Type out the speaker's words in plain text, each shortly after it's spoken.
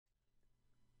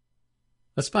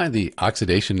Let's find the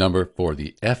oxidation number for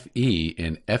the Fe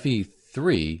in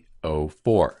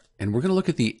Fe3O4. And we're going to look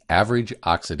at the average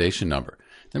oxidation number.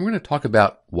 Then we're going to talk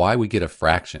about why we get a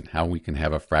fraction, how we can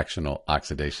have a fractional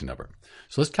oxidation number.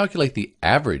 So let's calculate the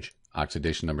average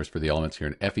oxidation numbers for the elements here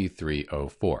in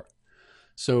Fe3O4.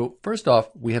 So first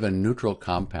off, we have a neutral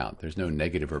compound. There's no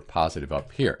negative or positive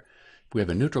up here. If we have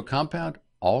a neutral compound,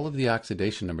 all of the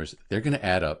oxidation numbers, they're going to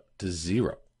add up to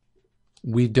 0.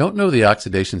 We don't know the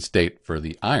oxidation state for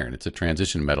the iron. It's a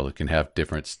transition metal. It can have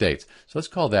different states. So let's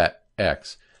call that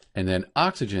X. And then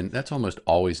oxygen, that's almost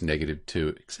always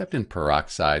 -2, except in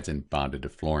peroxides and bonded to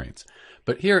fluorines.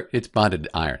 But here it's bonded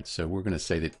to iron. So we're going to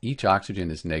say that each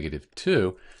oxygen is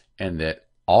 -2 and that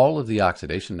all of the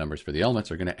oxidation numbers for the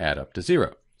elements are going to add up to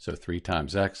 0. So 3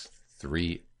 times X,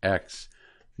 3X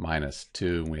minus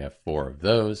 2, and we have 4 of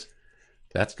those.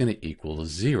 That's going to equal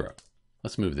 0.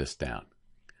 Let's move this down.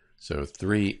 So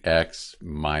 3x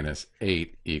minus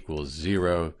 8 equals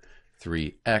 0.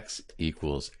 3x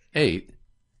equals 8.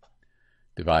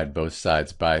 Divide both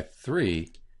sides by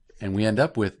 3, and we end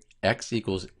up with x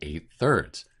equals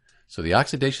 8/3. So the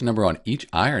oxidation number on each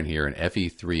iron here in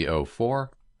Fe3O4,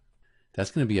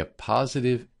 that's going to be a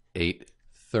positive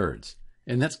 8/3.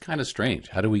 And that's kind of strange.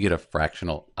 How do we get a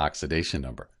fractional oxidation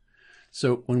number?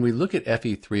 So when we look at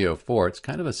Fe3O4, it's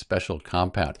kind of a special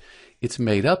compound. It's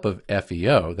made up of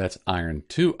FeO, that's iron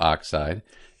 2 oxide,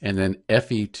 and then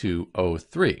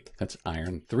Fe2O3, that's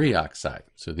iron 3 oxide.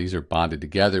 So these are bonded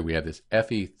together. We have this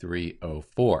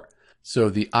Fe3O4. So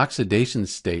the oxidation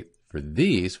state for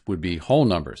these would be whole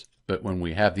numbers. But when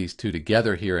we have these two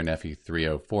together here in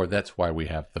Fe3O4, that's why we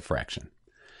have the fraction.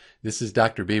 This is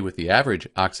Dr. B with the average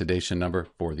oxidation number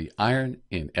for the iron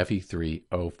in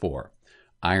Fe3O4.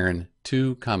 Iron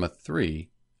 2,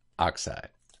 3 oxide.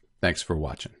 Thanks for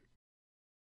watching.